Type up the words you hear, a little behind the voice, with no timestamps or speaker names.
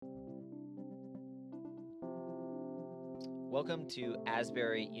Welcome to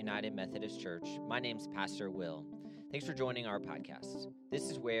Asbury United Methodist Church. My name's Pastor Will. Thanks for joining our podcast. This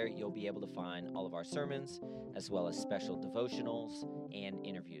is where you'll be able to find all of our sermons, as well as special devotionals and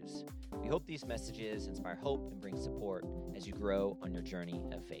interviews. We hope these messages inspire hope and bring support as you grow on your journey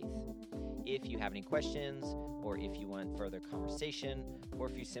of faith. If you have any questions, or if you want further conversation, or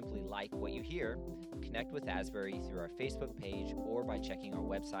if you simply like what you hear, connect with Asbury through our Facebook page or by checking our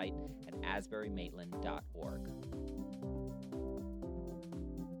website at asburymaitland.org.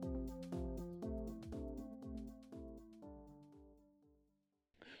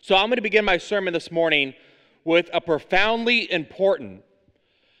 So I'm going to begin my sermon this morning with a profoundly important,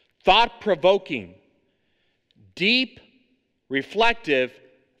 thought-provoking, deep, reflective,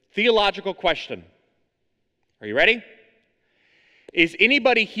 theological question. Are you ready? Is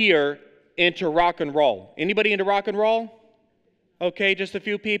anybody here into rock and roll? Anybody into rock and roll? Okay, just a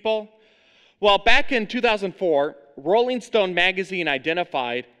few people. Well, back in 2004, Rolling Stone magazine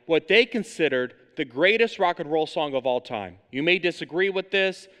identified what they considered the greatest rock and roll song of all time. You may disagree with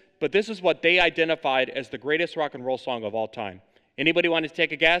this, but this is what they identified as the greatest rock and roll song of all time. Anybody want to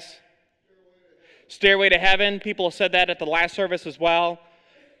take a guess? Stairway to Heaven. People said that at the last service as well.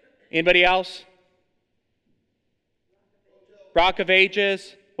 Anybody else? Rock of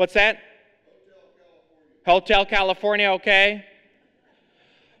Ages. What's that? Hotel California, okay.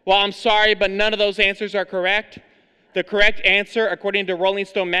 Well, I'm sorry, but none of those answers are correct. The correct answer, according to Rolling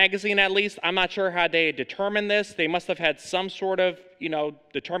Stone magazine at least, I'm not sure how they determined this. They must have had some sort of,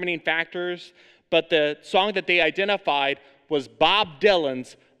 determining factors. But the song that they identified was Bob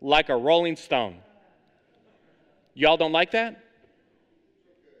Dylan's Like a Rolling Stone. Y'all don't like that?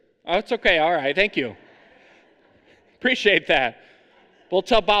 Oh, it's okay. All right. Thank you. Appreciate that. We'll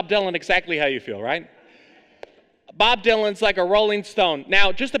tell Bob Dylan exactly how you feel, right? Bob Dylan's Like a Rolling Stone.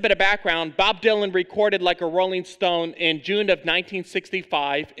 Now, just a bit of background. Bob Dylan recorded Like a Rolling Stone in June of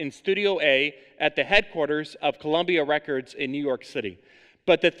 1965 in Studio A at the headquarters of Columbia Records in New York City.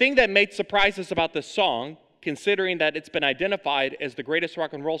 But the thing that made surprises about this song, considering that it's been identified as the greatest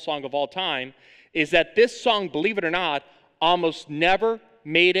rock and roll song of all time, is that this song, believe it or not, almost never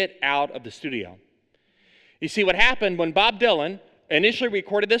made it out of the studio. You see, what happened when Bob Dylan initially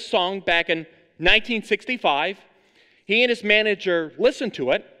recorded this song back in 1965, he and his manager listened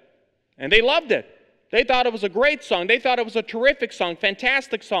to it, and they loved it. They thought it was a great song. They thought it was a terrific song,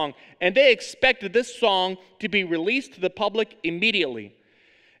 fantastic song, and they expected this song to be released to the public immediately.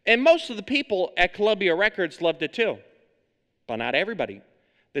 And most of the people at Columbia Records loved it too, but not everybody.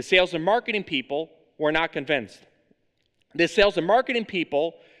 The sales and marketing people were not convinced. The sales and marketing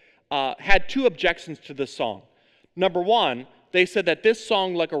people had two objections to this song. Number one, they said that this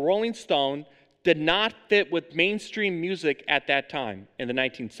song, Like a Rolling Stone, did not fit with mainstream music at that time in the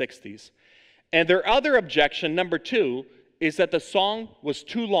 1960s. And their other objection, number two, is that the song was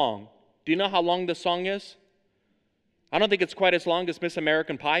too long. Do you know how long this song is? I don't think it's quite as long as Miss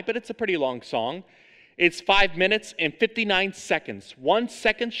American Pie, but it's a pretty long song. It's 5 minutes and 59 seconds, 1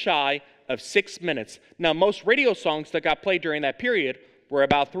 second shy of 6 minutes. Now, most radio songs that got played during that period were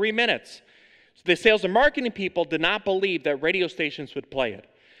about 3 minutes. So the sales and marketing people did not believe that radio stations would play it.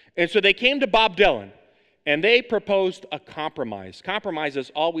 And so they came to Bob Dylan, and they proposed a compromise. Compromises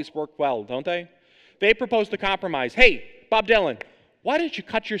always work well, don't they? They proposed a compromise. Hey, Bob Dylan, why don't you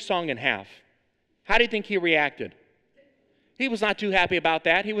cut your song in half? How do you think he reacted? He was not too happy about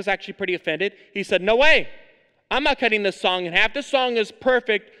that. He was actually pretty offended. He said, no way. I'm not cutting this song in half. This song is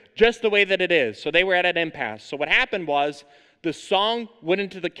perfect just the way that it is. So they were at an impasse. So what happened was the song went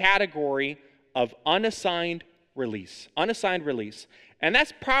into the category of unassigned release. Unassigned release. And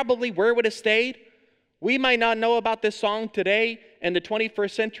that's probably where it would have stayed. We might not know about this song today in the 21st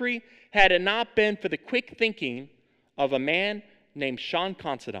century had it not been for the quick thinking of a man named Sean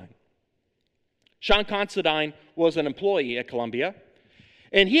Considine. Sean Considine was an employee at Columbia,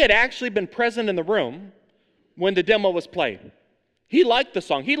 and he had actually been present in the room when the demo was played. He liked the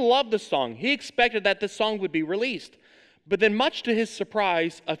song. He loved the song. He expected that this song would be released. But then, much to his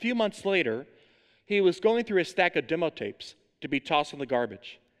surprise, a few months later, he was going through a stack of demo tapes to be tossed in the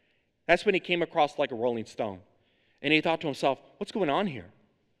garbage. That's when he came across Like a Rolling Stone. And he thought to himself, what's going on here?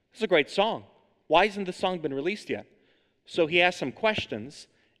 This is a great song. Why hasn't this song been released yet? So he asked some questions,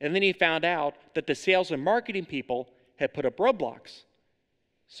 and then he found out that the sales and marketing people had put up roadblocks.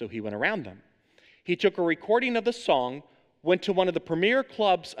 So he went around them. He took a recording of the song, went to one of the premier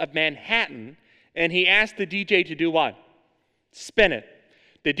clubs of Manhattan, and he asked the DJ to do what? Spin it.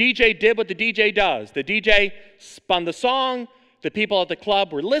 The DJ did what the DJ does. The DJ spun the song. The people at the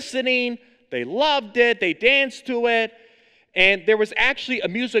club were listening. They loved it. They danced to it. And there was actually a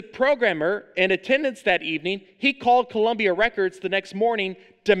music programmer in attendance that evening. He called Columbia Records the next morning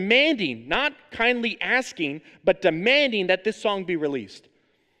demanding, not kindly asking, but demanding that this song be released.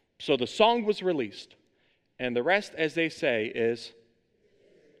 So the song was released. And the rest, as they say, is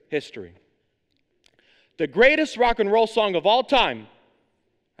history. The greatest rock and roll song of all time,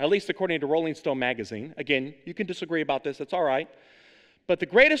 at least according to Rolling Stone magazine. Again, you can disagree about this, that's all right. But the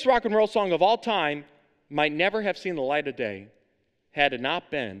greatest rock and roll song of all time might never have seen the light of day had it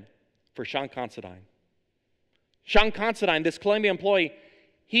not been for Sean Considine. Sean Considine, this Columbia employee,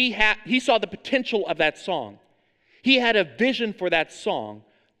 he saw the potential of that song. He had a vision for that song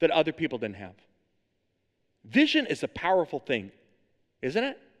that other people didn't have. Vision is a powerful thing, isn't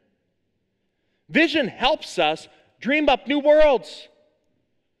it? Vision helps us dream up new worlds,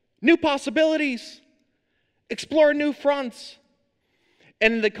 new possibilities, explore new fronts.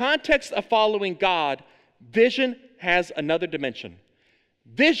 And in the context of following God, vision has another dimension.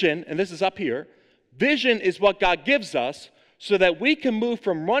 Vision, and this is up here, vision is what God gives us so that we can move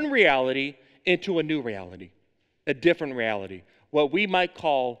from one reality into a new reality, a different reality, what we might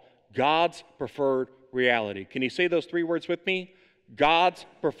call God's preferred reality. Can you say those three words with me? God's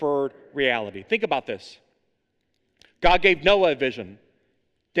preferred reality. Think about this. God gave Noah a vision,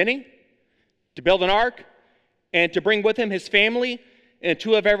 didn't he? To build an ark and to bring with him his family and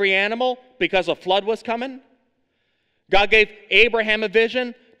two of every animal because a flood was coming. God gave Abraham a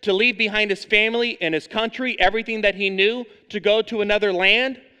vision to leave behind his family and his country, everything that he knew, to go to another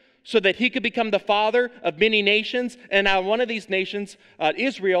land so that he could become the father of many nations. And out of one of these nations,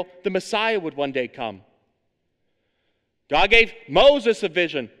 Israel, the Messiah would one day come. God gave Moses a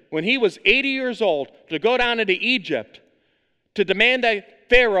vision when he was 80 years old to go down into Egypt to demand that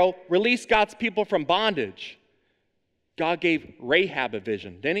Pharaoh release God's people from bondage. God gave Rahab a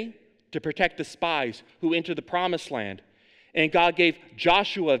vision, didn't he? To protect the spies who entered the promised land. And God gave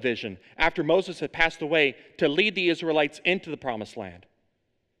Joshua a vision after Moses had passed away to lead the Israelites into the promised land.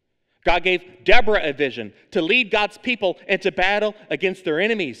 God gave Deborah a vision to lead God's people into battle against their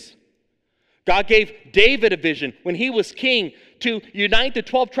enemies. God gave David a vision when he was king to unite the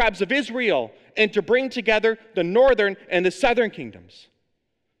 12 tribes of Israel and to bring together the northern and the southern kingdoms.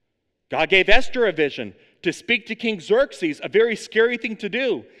 God gave Esther a vision to speak to King Xerxes, a very scary thing to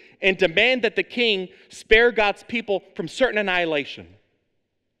do, and demand that the king spare God's people from certain annihilation.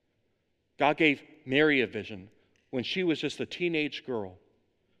 God gave Mary a vision when she was just a teenage girl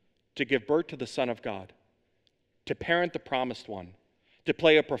to give birth to the Son of God, to parent the promised one, to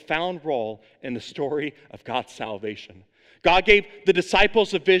play a profound role in the story of God's salvation. God gave the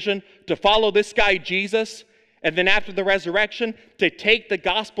disciples a vision to follow this guy Jesus, and then after the resurrection, to take the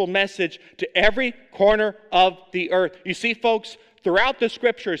gospel message to every corner of the earth. You see, folks, throughout the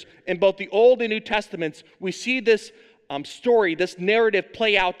scriptures, in both the Old and New Testaments, we see this story, this narrative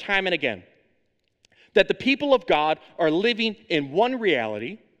play out time and again. That the people of God are living in one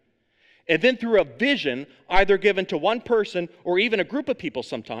reality, and then through a vision, either given to one person or even a group of people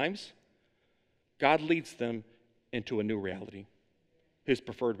sometimes, God leads them into a new reality, his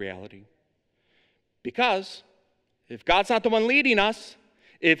preferred reality. Because if God's not the one leading us,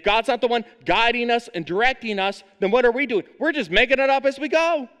 if God's not the one guiding us and directing us, then what are we doing? We're just making it up as we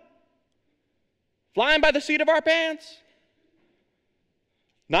go. Flying by the seat of our pants.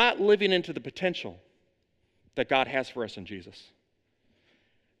 Not living into the potential that God has for us in Jesus.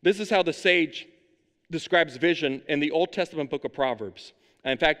 This is how the sage describes vision in the Old Testament book of Proverbs.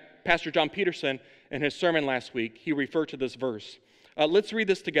 In fact, Pastor John Peterson, in his sermon last week, he referred to this verse. Let's read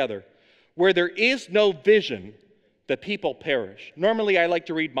this together. Where there is no vision, the people perish. Normally, I like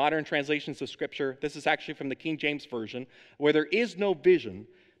to read modern translations of Scripture. This is actually from the King James Version. Where there is no vision,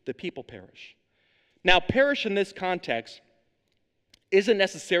 the people perish. Now, perish in this context isn't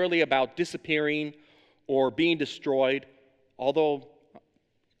necessarily about disappearing or being destroyed, although it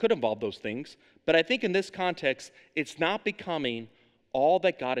could involve those things. But I think in this context, it's not becoming all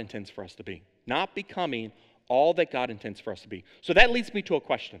that God intends for us to be. Not becoming all that God intends for us to be. So that leads me to a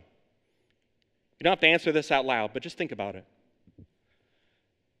question. You don't have to answer this out loud, but just think about it.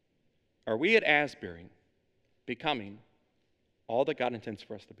 Are we at Asbury becoming all that God intends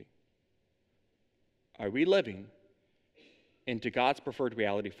for us to be? Are we living into God's preferred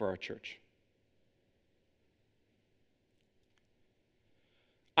reality for our church?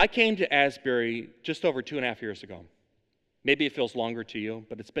 I came to Asbury just over 2.5 years ago. Maybe it feels longer to you,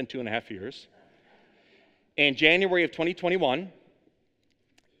 but it's been 2.5 years. In January of 2021,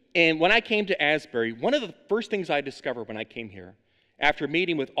 and when I came to Asbury, one of the first things I discovered when I came here, after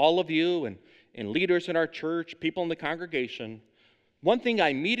meeting with all of you and leaders in our church, people in the congregation, one thing I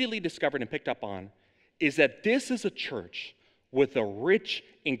immediately discovered and picked up on is that this is a church with a rich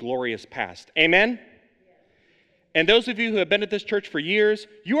and glorious past. Amen? And those of you who have been at this church for years,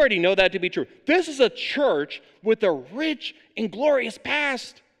 you already know that to be true. This is a church with a rich and glorious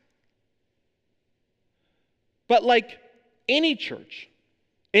past. But like any church,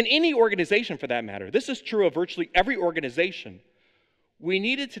 in any organization for that matter, this is true of virtually every organization, we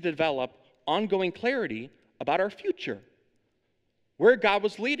needed to develop ongoing clarity about our future, where God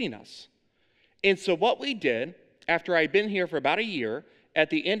was leading us. And so what we did, after I'd been here for about a year, at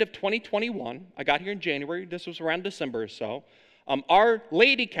the end of 2021, I got here in January, this was around December or so, our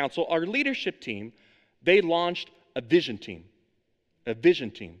lady council, our leadership team, they launched a vision team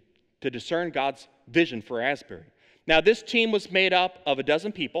to discern God's vision for Asbury. Now, this team was made up of a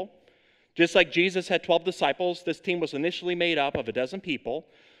dozen people. Just like Jesus had 12 disciples, this team was initially made up of a dozen people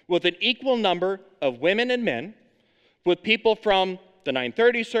with an equal number of women and men, with people from the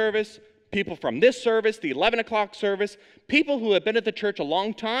 9:30 service, people from this service, the 11 o'clock service, people who have been at the church a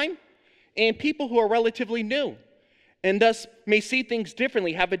long time, and people who are relatively new, and thus may see things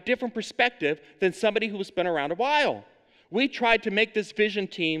differently, have a different perspective than somebody who has been around a while. We tried to make this vision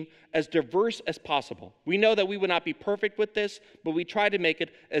team as diverse as possible. We know that we would not be perfect with this, but we tried to make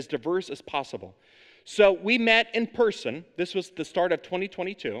it as diverse as possible. So we met in person. This was the start of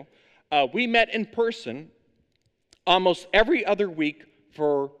 2022. We met in person almost every other week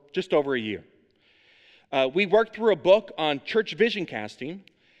for just over a year. We worked through a book on church vision casting,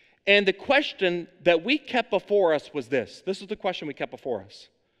 and the question that we kept before us was this. This is the question we kept before us.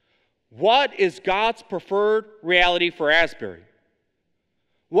 What is God's preferred reality for Asbury?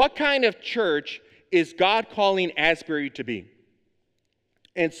 What kind of church is God calling Asbury to be?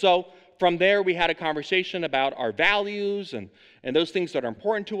 And so from there, we had a conversation about our values and those things that are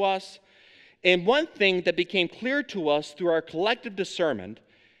important to us. And one thing that became clear to us through our collective discernment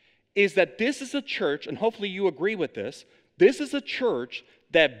is that this is a church, and hopefully you agree with this is a church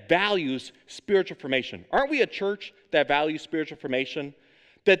that values spiritual formation. Aren't we a church that values spiritual formation?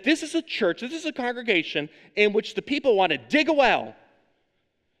 That this is a church, this is a congregation in which the people want to dig a well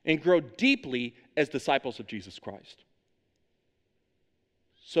and grow deeply as disciples of Jesus Christ.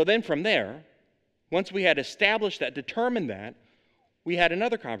 So then from there, once we had established that, determined that, we had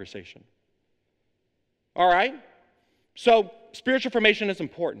another conversation. All right, so spiritual formation is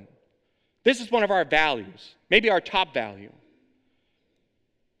important. This is one of our values, maybe our top value.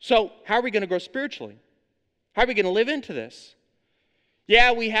 So how are we going to grow spiritually? How are we going to live into this?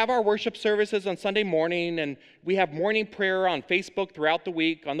 Yeah, we have our worship services on Sunday morning, and we have morning prayer on Facebook throughout the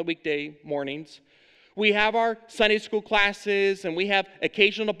week, on the weekday mornings. We have our Sunday school classes, and we have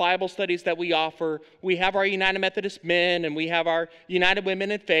occasional Bible studies that we offer. We have our United Methodist Men, and we have our United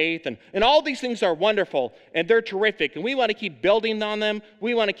Women in Faith, and all these things are wonderful, and they're terrific, and we want to keep building on them.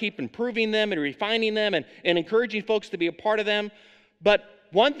 We want to keep improving them and refining them and encouraging folks to be a part of them. But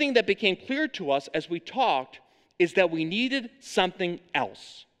one thing that became clear to us as we talked is that we needed something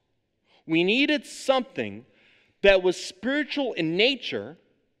else. We needed something that was spiritual in nature,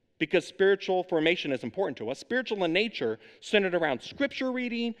 because spiritual formation is important to us, spiritual in nature, centered around scripture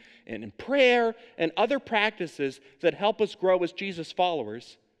reading and in prayer and other practices that help us grow as Jesus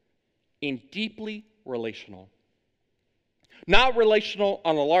followers, and deeply relational. Not relational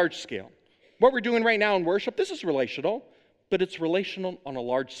on a large scale. What we're doing right now in worship, this is relational, but it's relational on a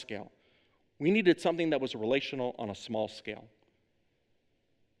large scale. We needed something that was relational on a small scale.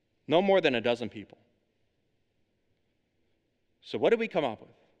 No more than a dozen people. So what did we come up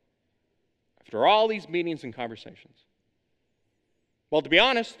with after all these meetings and conversations? Well, to be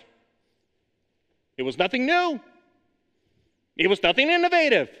honest, it was nothing new. It was nothing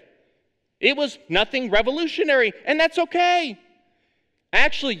innovative. It was nothing revolutionary, and that's okay.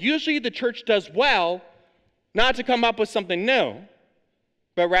 Actually, usually the church does well not to come up with something new,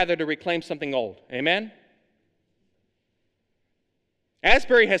 but rather to reclaim something old. Amen?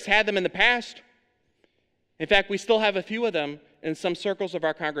 Asbury has had them in the past. In fact, we still have a few of them in some circles of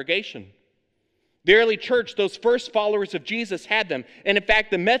our congregation. The early church, those first followers of Jesus, had them. And in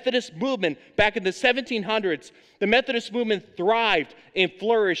fact, the Methodist movement back in the 1700s, the Methodist movement thrived and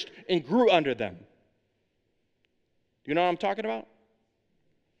flourished and grew under them. Do you know what I'm talking about?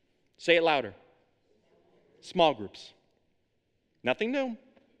 Say it louder. Small groups. Nothing new.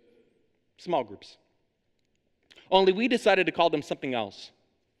 Small groups. Only we decided to call them something else.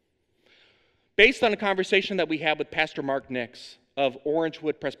 Based on a conversation that we had with Pastor Mark Nix of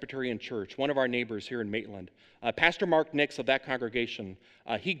Orangewood Presbyterian Church, one of our neighbors here in Maitland. Pastor Mark Nix of that congregation,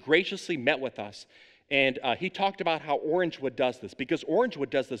 he graciously met with us, and he talked about how Orangewood does this, because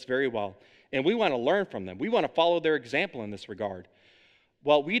Orangewood does this very well, and we want to learn from them. We want to follow their example in this regard.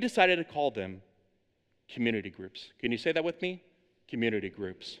 Well, we decided to call them Community groups. Can you say that with me? Community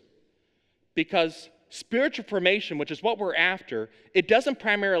groups. Because spiritual formation, which is what we're after, it doesn't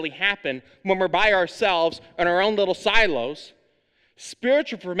primarily happen when we're by ourselves in our own little silos.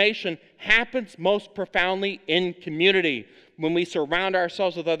 Spiritual formation happens most profoundly in community, when we surround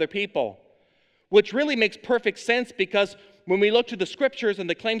ourselves with other people, which really makes perfect sense because when we look to the scriptures and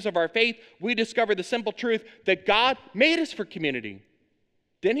the claims of our faith, we discover the simple truth that God made us for community.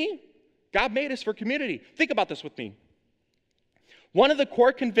 Didn't he? God made us for community. Think about this with me. One of the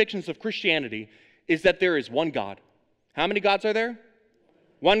core convictions of Christianity is that there is one God. How many gods are there?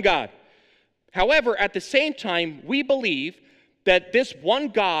 One God. However, at the same time, we believe that this one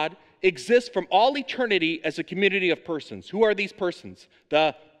God exists from all eternity as a community of persons. Who are these persons?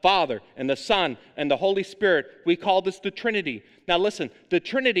 The Father and the Son and the Holy Spirit. We call this the Trinity. Now listen, the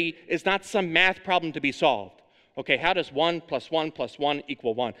Trinity is not some math problem to be solved. Okay, how does 1 + 1 + 1 =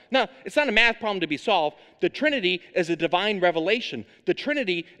 1? No, it's not a math problem to be solved. The Trinity is a divine revelation. The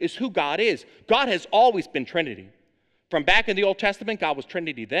Trinity is who God is. God has always been Trinity. From back in the Old Testament, God was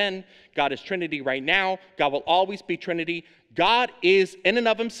Trinity then. God is Trinity right now. God will always be Trinity. God is, in and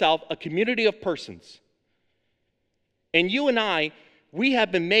of himself, a community of persons. And you and I, we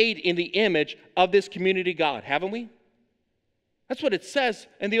have been made in the image of this community God, haven't we? That's what it says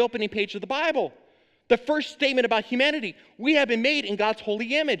in the opening page of the Bible. The first statement about humanity, we have been made in God's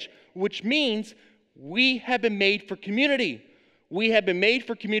holy image, which means we have been made for community. We have been made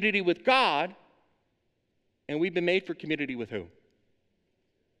for community with God. And we've been made for community with who?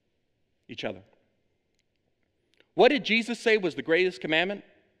 Each other. What did Jesus say was the greatest commandment?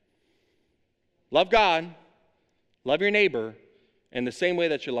 Love God, love your neighbor, in the same way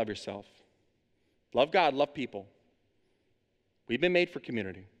that you love yourself. Love God, love people. We've been made for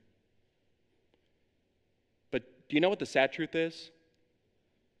community. But do you know what the sad truth is?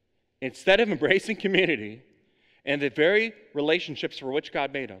 Instead of embracing community and the very relationships for which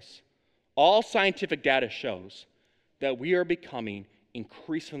God made us, all scientific data shows that we are becoming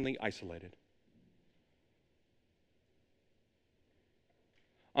increasingly isolated.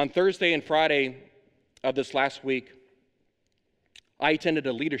 On Thursday and Friday of this last week, I attended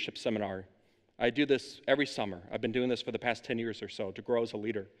a leadership seminar. I do this every summer. I've been doing this for the past 10 years or so to grow as a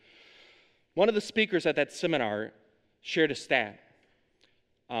leader. One of the speakers at that seminar shared a stat.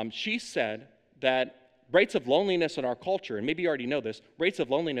 She said that rates of loneliness in our culture, and maybe you already know this, rates of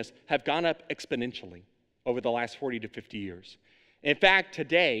loneliness have gone up exponentially over the last 40 to 50 years. In fact,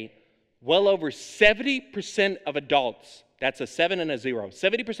 today, well over 70% of adults, that's a 7 and a 0,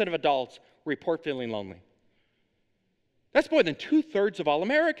 70% of adults report feeling lonely. That's more than 2/3 of all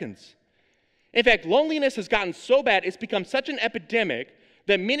Americans. In fact, loneliness has gotten so bad, it's become such an epidemic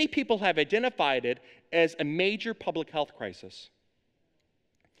that many people have identified it as a major public health crisis.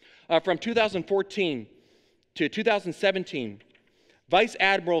 From 2014 to 2017, Vice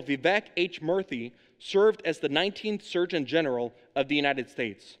Admiral Vivek H. Murthy served as the 19th Surgeon General of the United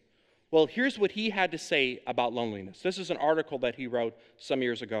States. Well, here's what he had to say about loneliness. This is an article that he wrote some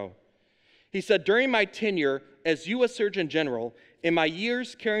years ago. He said, "During my tenure as U.S. Surgeon General, in my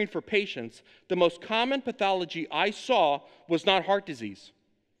years caring for patients, the most common pathology I saw was not heart disease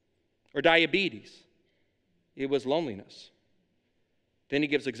or diabetes. It was loneliness." Then he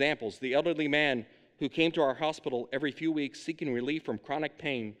gives examples. The elderly man who came to our hospital every few weeks seeking relief from chronic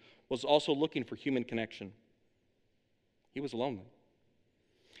pain was also looking for human connection. He was lonely.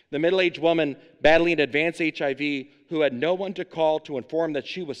 The middle-aged woman battling advanced HIV who had no one to call to inform that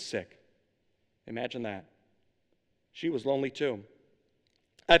she was sick. Imagine that. She was lonely too.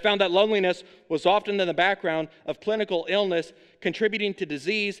 I found that loneliness was often in the background of clinical illness, contributing to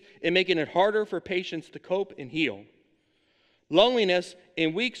disease and making it harder for patients to cope and heal. Loneliness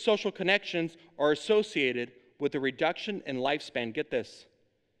and weak social connections are associated with a reduction in lifespan, get this,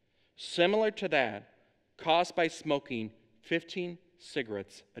 similar to that caused by smoking 15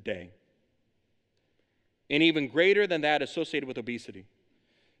 cigarettes a day, and even greater than that associated with obesity.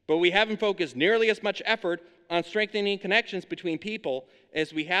 But we haven't focused nearly as much effort on strengthening connections between people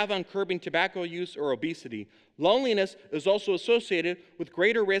as we have on curbing tobacco use or obesity. Loneliness is also associated with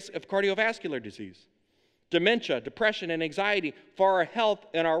greater risk of cardiovascular disease, dementia, depression, and anxiety. For our health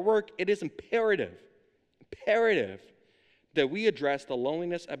and our work, it is imperative that we address the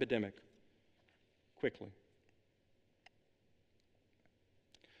loneliness epidemic quickly.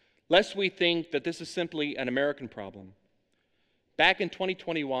 Lest we think that this is simply an American problem. Back in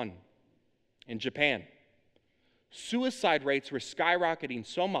 2021, in Japan, suicide rates were skyrocketing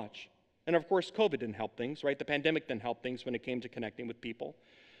so much, and of course COVID didn't help things, right? The pandemic didn't help things when it came to connecting with people.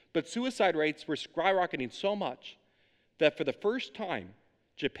 But suicide rates were skyrocketing so much that for the first time,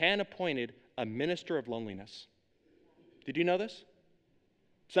 Japan appointed a minister of loneliness. Did you know this?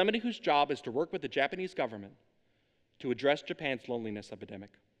 Somebody whose job is to work with the Japanese government to address Japan's loneliness epidemic.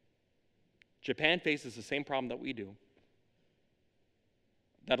 Japan faces the same problem that we do,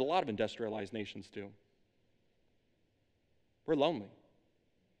 that a lot of industrialized nations do. We're lonely.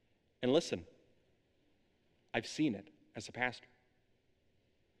 And listen, I've seen it as a pastor.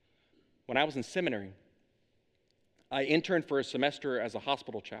 When I was in seminary, I interned for a semester as a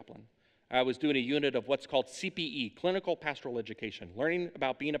hospital chaplain. I was doing a unit of what's called CPE, Clinical Pastoral Education, learning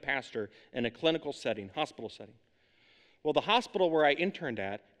about being a pastor in a clinical setting, hospital setting. Well, the hospital where I interned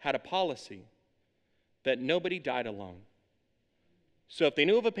at had a policy that nobody died alone. So if they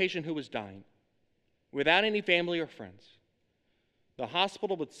knew of a patient who was dying, without any family or friends, the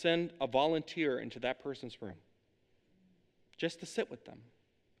hospital would send a volunteer into that person's room just to sit with them.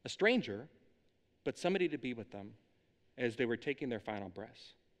 A stranger, but somebody to be with them as they were taking their final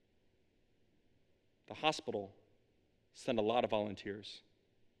breaths. The hospital sent a lot of volunteers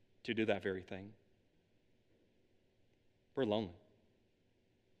to do that very thing. We're lonely.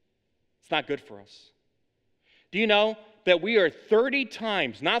 It's not good for us. Do you know that we are 30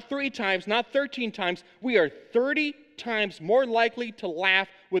 times, not 3 times, not 13 times, we are 30 times more likely to laugh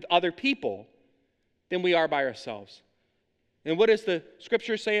with other people than we are by ourselves? And what does the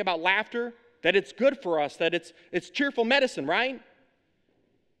scripture say about laughter? That it's good for us, that it's cheerful medicine, right?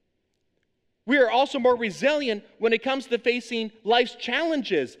 We are also more resilient when it comes to facing life's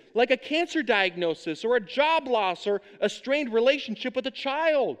challenges, like a cancer diagnosis or a job loss or a strained relationship with a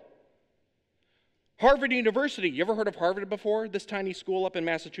child. Harvard University, you ever heard of Harvard before? This tiny school up in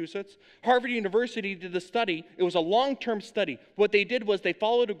Massachusetts? Harvard University did a study. It was a long-term study. What they did was they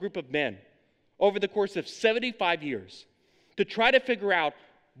followed a group of men over the course of 75 years to try to figure out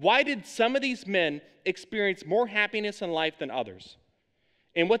why did some of these men experience more happiness in life than others.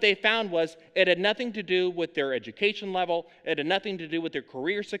 And what they found was it had nothing to do with their education level. It had nothing to do with their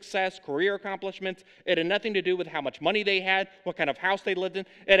career success, career accomplishments. It had nothing to do with how much money they had, what kind of house they lived in.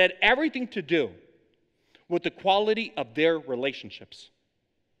 It had everything to do with the quality of their relationships.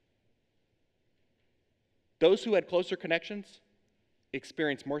 Those who had closer connections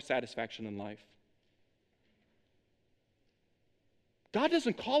experienced more satisfaction in life. God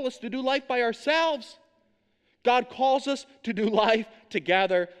doesn't call us to do life by ourselves. God calls us to do life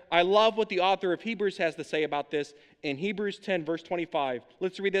together. I love what the author of Hebrews has to say about this in Hebrews 10, verse 25.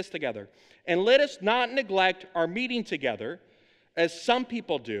 Let's read this together. And let us not neglect our meeting together, as some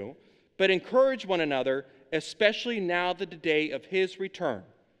people do, but encourage one another, especially now that the day of his return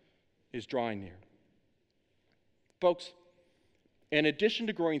is drawing near. Folks, in addition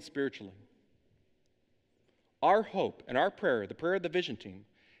to growing spiritually, our hope and our prayer, the prayer of the Vision Team,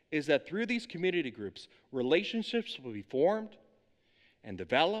 is that through these community groups, relationships will be formed and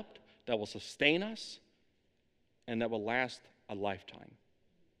developed that will sustain us and that will last a lifetime.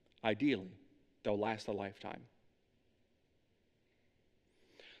 Ideally, they'll last a lifetime.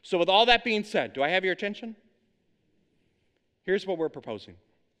 So with all that being said, do I have your attention? Here's what we're proposing.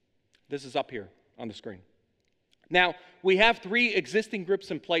 This is up here on the screen. Now, we have 3 existing groups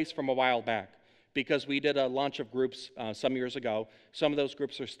in place from a while back because we did a launch of groups some years ago. Some of those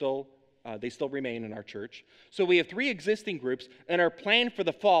groups are still, they still remain in our church. So we have 3 existing groups, and our plan for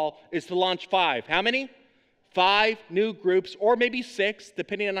the fall is to launch 5. How many? 5 new groups, or maybe 6,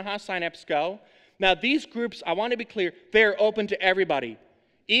 depending on how signups go. Now, these groups, I want to be clear, they're open to everybody.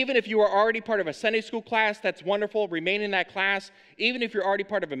 Even if you are already part of a Sunday school class, that's wonderful, remain in that class. Even if you're already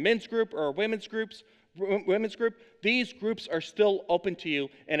part of a men's group or a women's group, these groups are still open to you.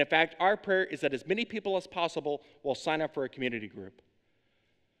 And in fact, our prayer is that as many people as possible will sign up for a community group.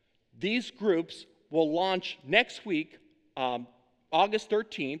 These groups will launch next week, August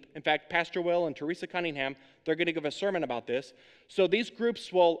 13th. In fact, Pastor Will and Teresa Cunningham, they're going to give a sermon about this. So these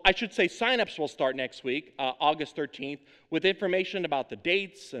groups will, I should say signups will start next week, August 13th, with information about the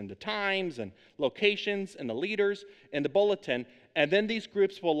dates and the times and locations and the leaders and the bulletin. And then these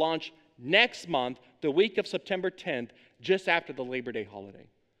groups will launch next month, the week of September 10th, just after the Labor Day holiday.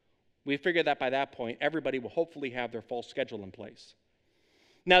 We figure that by that point, everybody will hopefully have their full schedule in place.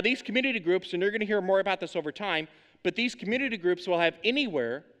 Now, these community groups, and you're going to hear more about this over time, but these community groups will have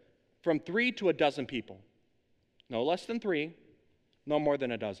anywhere from 3 to a dozen people. No less than 3, no more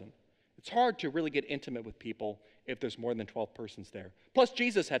than a dozen. It's hard to really get intimate with people if there's more than 12 persons there. Plus,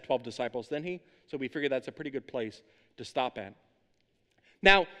 Jesus had 12 disciples, didn't he? So we figure that's a pretty good place to stop at.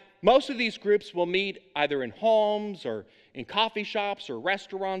 Now, most of these groups will meet either in homes or in coffee shops or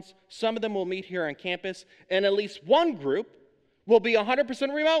restaurants. Some of them will meet here on campus, and at least one group will be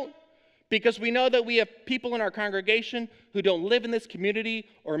 100% remote because we know that we have people in our congregation who don't live in this community,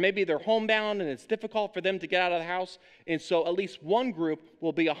 or maybe they're homebound and it's difficult for them to get out of the house. And so at least one group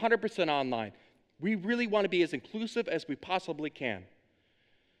will be 100% online. We really want to be as inclusive as we possibly can.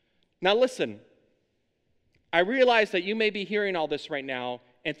 Now listen, I realize that you may be hearing all this right now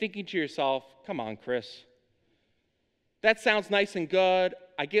and thinking to yourself, come on, Chris. That sounds nice and good.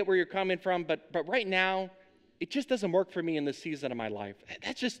 I get where you're coming from, but right now, it just doesn't work for me in this season of my life.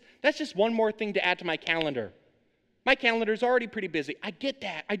 That's just one more thing to add to my calendar. My calendar's already pretty busy. I get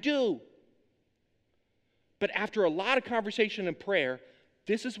that. I do. But after a lot of conversation and prayer,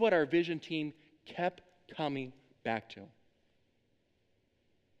 this is what our vision team kept coming back to.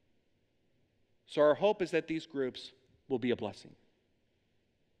 So our hope is that these groups will be a blessing,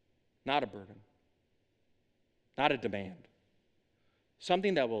 not a burden, not a demand.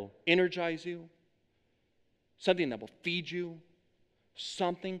 Something that will energize you, something that will feed you,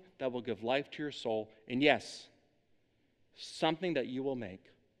 something that will give life to your soul, and yes, something that you will make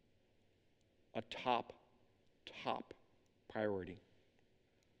a top priority.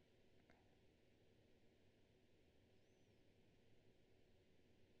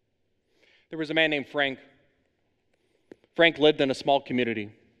 There was a man named Frank. Frank lived in a small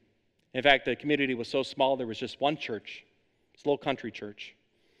community. In fact, the community was so small, there was just one church. It's a little country church.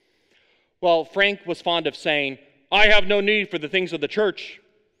 Well, Frank was fond of saying, I have no need for the things of the church.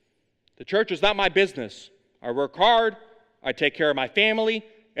 The church is not my business. I work hard. I take care of my family.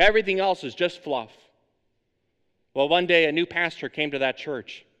 Everything else is just fluff. Well, one day a new pastor came to that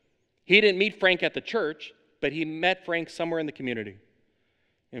church. He didn't meet Frank at the church, but he met Frank somewhere in the community.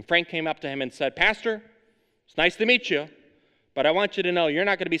 And Frank came up to him and said, Pastor, it's nice to meet you, but I want you to know you're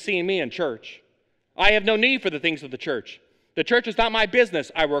not going to be seeing me in church. I have no need for the things of the church. The church is not my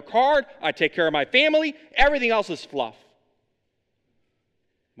business. I work hard. I take care of my family. Everything else is fluff.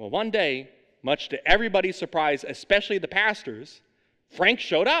 Well, one day, much to everybody's surprise, especially the pastors, Frank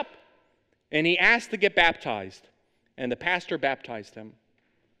showed up, and he asked to get baptized, and the pastor baptized him.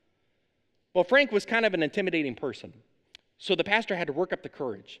 Well, Frank was kind of an intimidating person, so the pastor had to work up the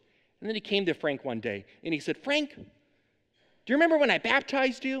courage. And then he came to Frank one day, and he said, Frank, do you remember when I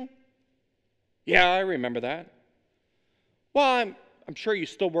baptized you? Yeah, I remember that. Well, I'm sure you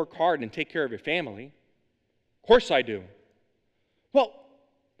still work hard and take care of your family. Of course I do. Well,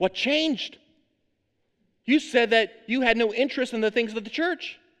 what changed? You said that you had no interest in the things of the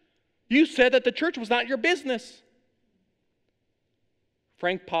church. You said that the church was not your business.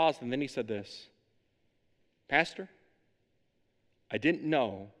 Frank paused, and then he said this, Pastor, I didn't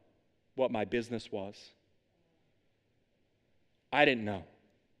know what my business was. I didn't know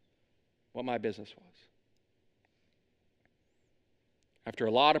what my business was. After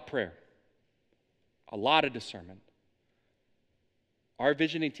a lot of prayer, a lot of discernment, our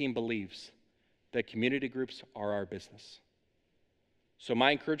visioning team believes that community groups are our business. So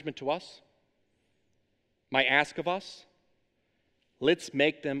my encouragement to us, my ask of us, let's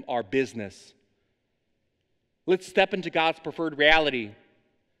make them our business. Let's step into God's preferred reality.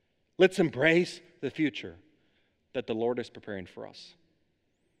 Let's embrace the future that the Lord is preparing for us.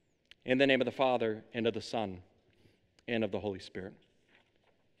 In the name of the Father, and of the Son, and of the Holy Spirit.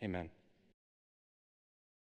 Amen.